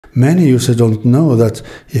many users don't know that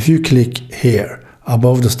if you click here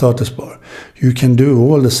above the status bar, you can do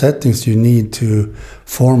all the settings you need to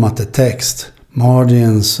format the text.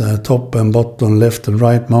 Margins, top and bottom, left and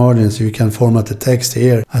right margins. You can format the text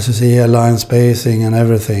here. As you see here, line spacing and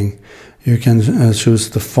everything. You can choose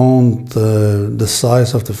the font, the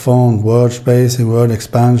size of the font, word spacing, word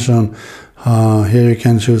expansion. Here you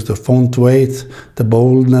can choose the font weight, the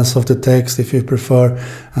boldness of the text if you prefer,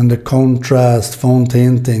 and the contrast, font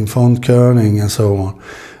hinting, font kerning, and so on.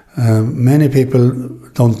 Many people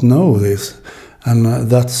don't know this, and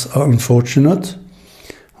that's unfortunate.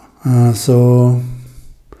 So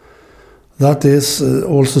that is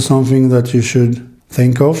also something that you should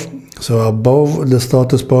think of. So above the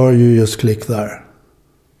status bar, you just click there.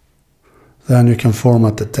 Then you can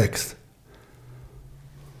format the text.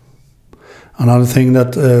 Another thing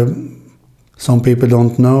that some people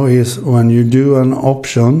don't know is when you do an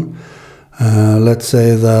option, let's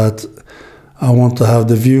say that I want to have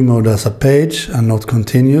the view mode as a page and not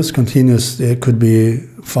continuous. Continuous, it could be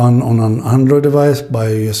fun on an Android device by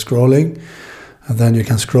scrolling. And then you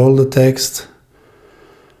can scroll the text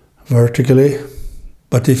vertically.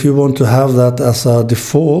 But if you want to have that as a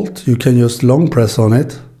default, you can just long press on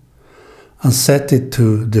it and set it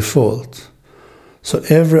to default. So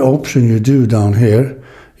every option you do down here,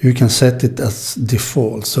 you can set it as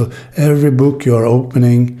default. So every book you are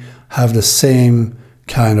opening have the same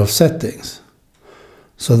kind of settings.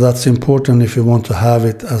 So that's important if you want to have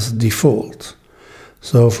it as default.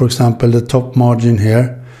 So for example, the top margin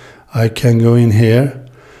here, I can go in here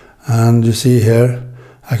and you see here,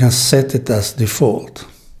 I can set it as default.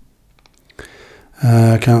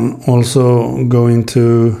 I can also go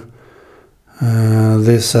into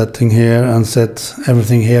this setting here and set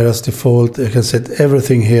everything here as default. I can set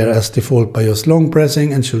everything here as default by just long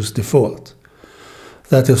pressing and choose default.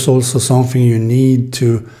 That is also something you need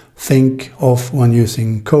to think of when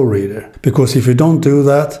using KOReader. Because if you don't do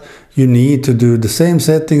that, you need to do the same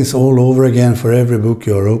settings all over again for every book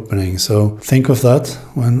you're opening. So think of that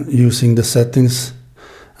when using the settings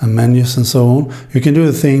and menus and so on. You can do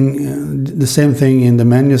the same thing in the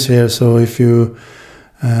menus here. So if you,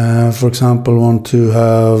 for example, want to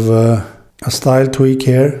have a style tweak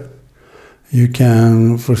here, you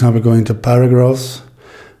can, for example, go into paragraphs.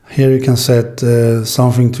 Here you can set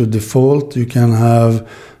something to default. You can have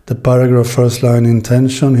the paragraph first line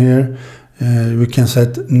intention here. We can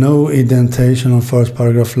set no indentation on first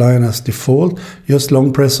paragraph line as default. Just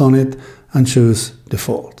long press on it and choose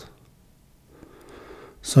default.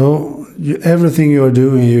 So everything you are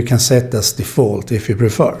doing you can set as default if you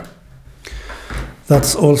prefer.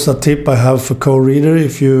 That's also a tip I have for KOReader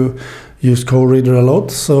if you use KOReader a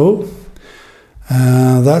lot. So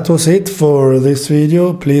that was it for this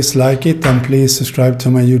video. Please like it and please subscribe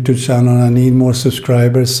to my YouTube channel. I need more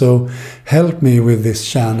subscribers, so help me with this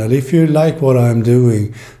channel if you like what I'm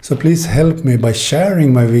doing. So please help me by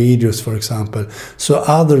sharing my videos, for example, so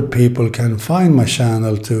other people can find my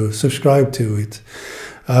channel to subscribe to it.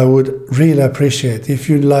 I would really appreciate if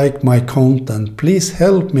you like my content. Please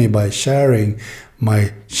help me by sharing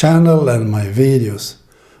my channel and my videos.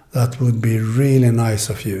 That would be really nice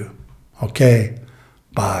of you. Okay,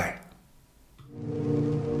 bye.